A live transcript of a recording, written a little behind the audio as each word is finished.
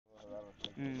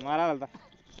मारा गलता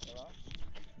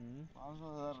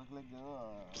 500,000 रख ले जो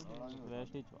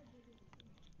वेस्ट ही छो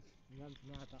नियम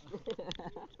में आता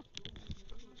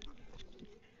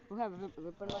वो है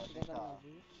वेपन वाला क्या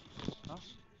हां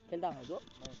खेलता है जो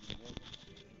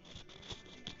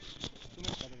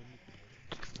तुम्हें पता नहीं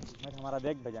मैं हमारा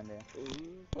देख भजन दे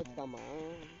कुछ काम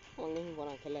नहीं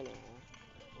कोना खेले ना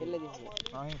खेले दी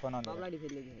हां ही कोना दे बाबला दी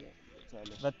खेले दी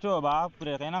चलो बच्चों बाप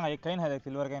पूरे कहना एक कहीं है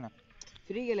सिल्वर कहीं ना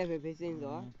फ्री के लिए पैसे इन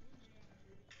दो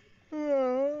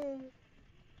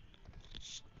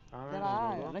जरा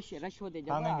रश होते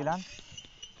जब हां गिलान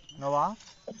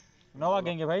नोवा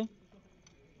गेंगे भाई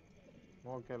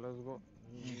ओके लेट्स गो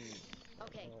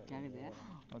ओके क्या कहते हैं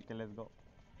ओके लेट्स गो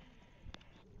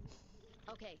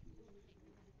ओके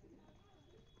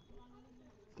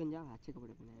कंजा अच्छे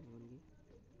कपड़े पहने हैं उनकी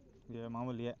ये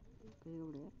मामूली है कई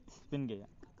कपड़े स्पिन गया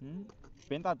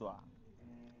पहनता तो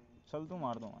चल तू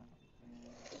मार दूंगा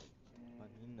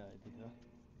नींद आई थी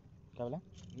क्या बोला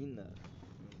नींद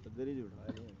तो देरी जुड़ा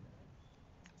है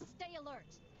Stay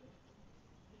alert.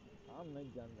 हम नहीं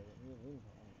जान रहे नींद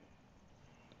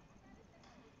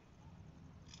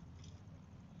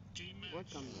बहुत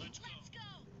कम है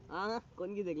हां कौन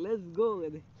की देख लेट्स गो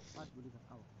कहते पांच बुरी का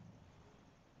आओ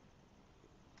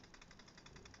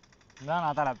ना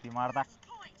आता रहती मारता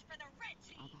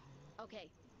Okay.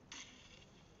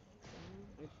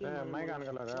 मैं गान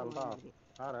का लगा अल्ता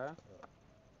आ रहा है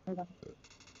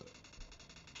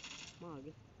मां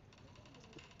आगे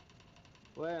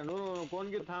ओए नूर कौन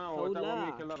की था ना वो तब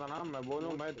नहीं खेल रहा था ना मैं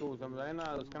बोलूं भाई तू समझाए ना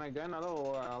उसका नहीं जाए ना तो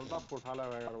अल्ता उठा ले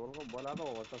यार उनको बोला तो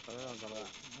वो तो समझ चला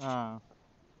हां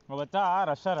वो बच्चा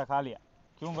रशा रखा लिया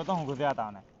क्यों कहता हूं घुस आता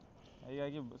है ये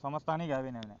कि समझता नहीं क्या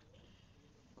भी नहीं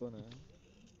कौन है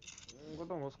उनको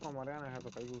तो उसको मरे ना है तो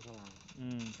कई कुछ ना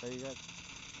सही है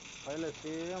पहले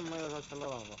सेम मेरे साथ चल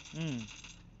रहा था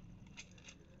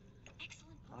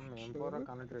हम एम4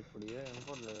 कनेक्टेड पड़ी है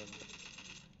एम4 ले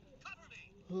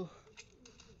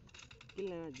किल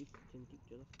लेना जी चिंतित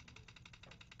चलो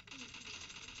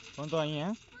कौन तो आई है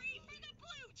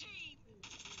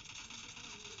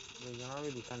ये यहाँ भी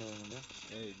दिखा नहीं मुझे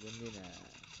ए गंदी ना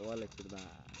सवाल करदा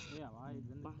ये भाई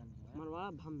गंदा मरवा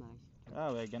भम ना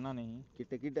वे गन्ना नहीं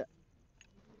किट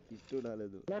डाले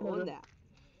दो कौन है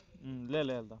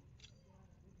ले तो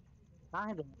कहां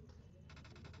है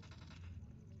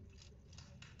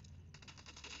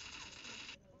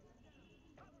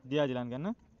दिया जिलान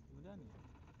गन्ना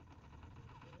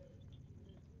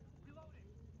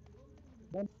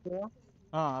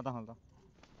हां आता हूं तो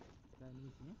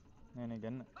नहीं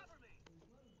गन्ना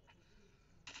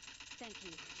Thank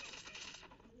you.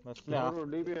 बस ले और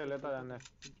डीपी लेता जाने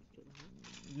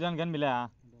जिलान गन मिला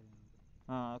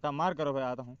हां का मार करो भाई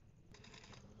आता हूं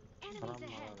Enemies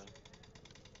ahead.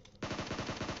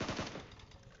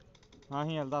 हां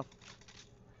ही अल्ताफ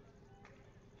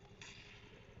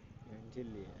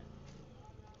चिल्ली है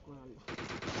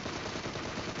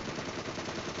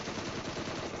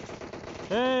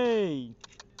ए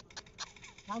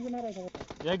हां गिना रहा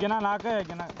ये गिना ना के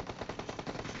गिना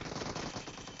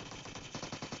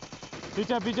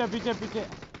पीछे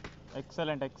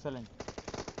एक्सीलेंट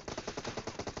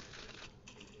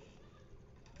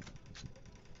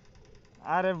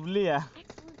अरे बुलिया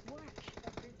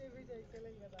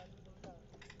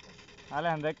अरे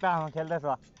हम देखता हम खेलते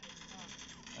सो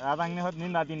रात अंगने होत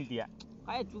नींद आती नहीं थी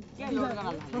काय चुप के लोड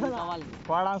करा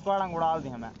सवाल स्क्वाड उड़ा दी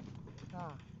हमें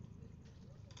हां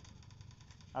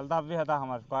अल्ताफ भी था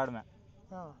हमारे स्क्वाड में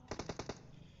हां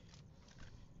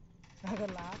क्या कर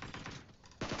ला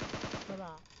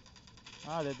चला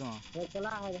हां दे तू ये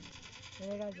चला है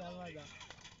मेरा जावा जा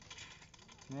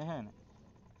नहीं है ना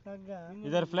सगा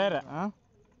इधर फ्लेयर है हां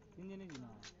तीन जने जी ना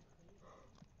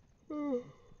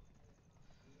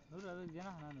नूर अबे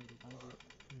जना ना नूर काम को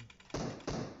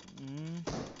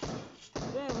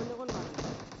ए मुझे कौन मार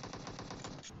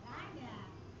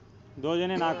दो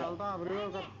जने ना चलता रिव्यू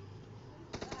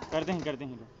करते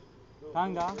हैं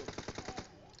कहांगा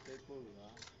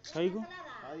सही को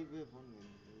आई पे फोन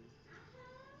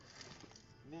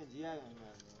मैं जिया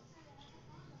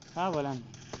हां बोला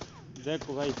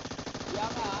देखो भाई क्या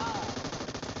का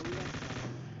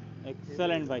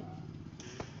एक्सीलेंट भाई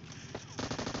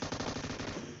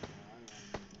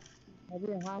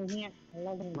अभी हां नहीं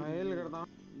मैं हिल करता हूं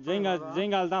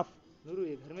जाएंगे अल्ताफ नूरू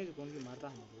ये घर में से कौन की मारता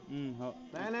है हो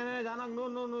नहीं जाना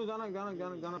नो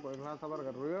जाना पड़ेगा सबर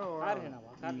कर रही हो कार है ना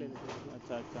कार ले लो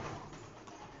अच्छा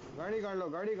गाड़ी काट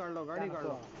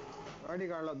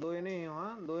लो दो ही नहीं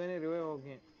हां दो ही नहीं रिवाइव हो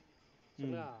गए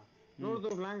चला नूर तू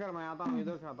फ्लैंक कर मैं आता हूं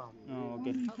इधर से आता हूं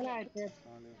ओके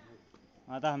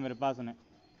आता है मेरे पास उन्हें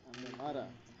मार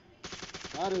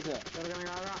उसे करके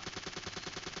आगा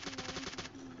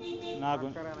నాకు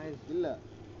అక్కడే నైస్ ಇಲ್ಲ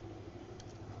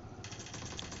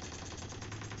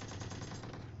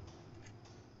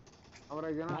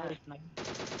ಅವರೇಜ್ ಏನೋ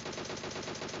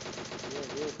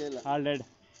ಏ ಕೇಳ ఆల్ డెడ్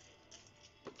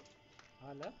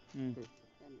हाल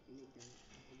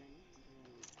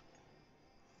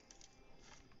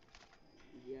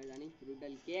जानी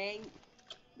ब्रूटल किंग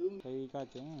सही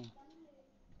कहते हैं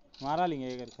मारा लेंगे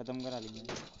अगर खत्म करा लेंगे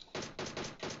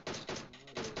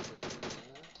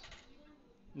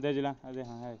दे जिला अरे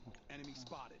हाँ है Enemy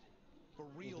spotted. For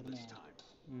real this time.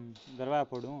 दरवाजा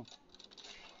फोड़ूं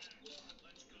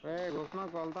ఏ घुसना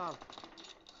चलता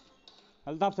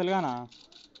अल्ताफ चल गया ना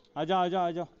आजा आजा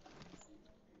आजा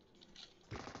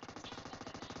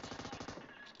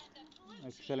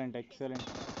एक्सेलेंट एक्सेलेंट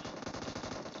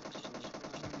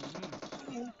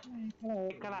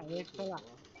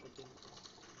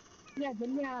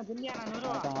जल्दी आना नूरो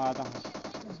आता हूँ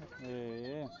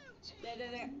ए दे दे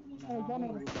दे हाँ,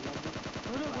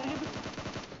 नूरो जल्दी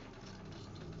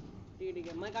ठीक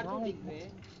है मैं काटूं दिख पे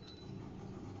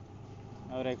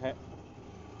और एक है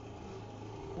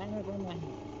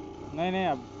नहीं नहीं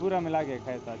अब पूरा मिला के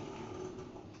खाए साथ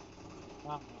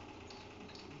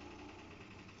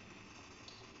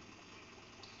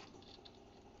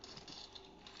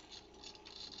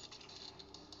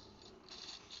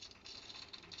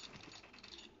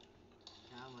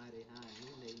हमारे हाँ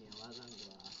नहीं नहीं आवाज आ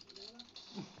गया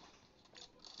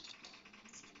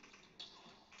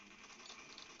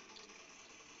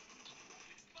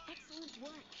Excellent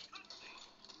work.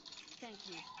 Thank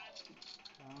you.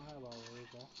 कहाँ है बाबू ये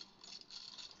क्या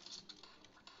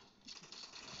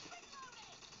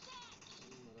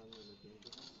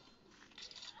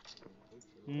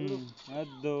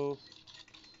अद्दो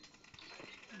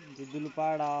दुद्दुल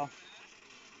पाड़ा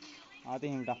आते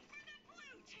हैं बेटा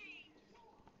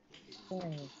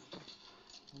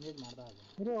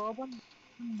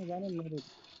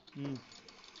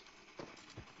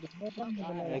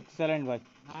एक्सेलेंट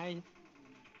भाई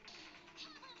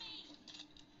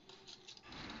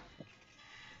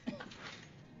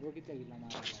वो कितना गिला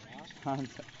मारा बाबा हाँ नहीं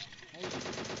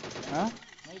हाँ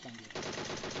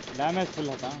नहीं डैमेज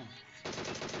फुल था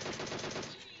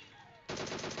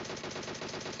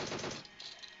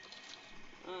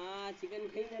हां चिकन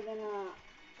खाई दे ना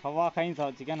खवा खाई था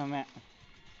चिकन हमें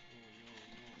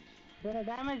तेरा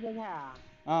डैमेज है क्या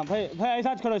हाँ भाई भाई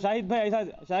ऐसा खड़ो शाहिद भाई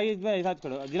ऐसा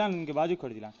खड़ो जिलान उनके बाजू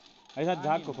खड़ो जिलान ऐसा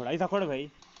झाग को खड़ो ऐसा खड़ो भाई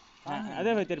हाँ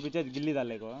अरे भाई तेरे पीछे गिल्ली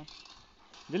डाले को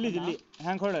जल्दी जल्दी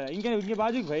हाँ खड़ो इनके उनके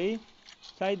बाजू भाई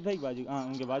शाहिद भाई बाजू हाँ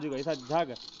उनके बाजू का ऐसा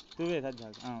झाग तू भी ऐसा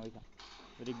झाग हाँ वैसा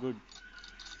वेरी गुड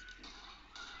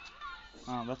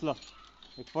हाँ बस लो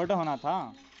एक फोटो होना था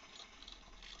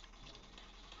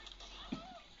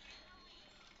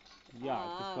या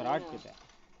किस पर आठ के थे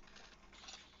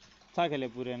अच्छा खेले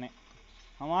पूरे ने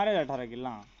हमारे 18 किला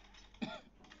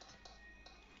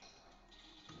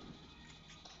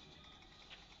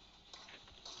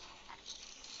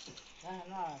है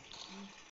ना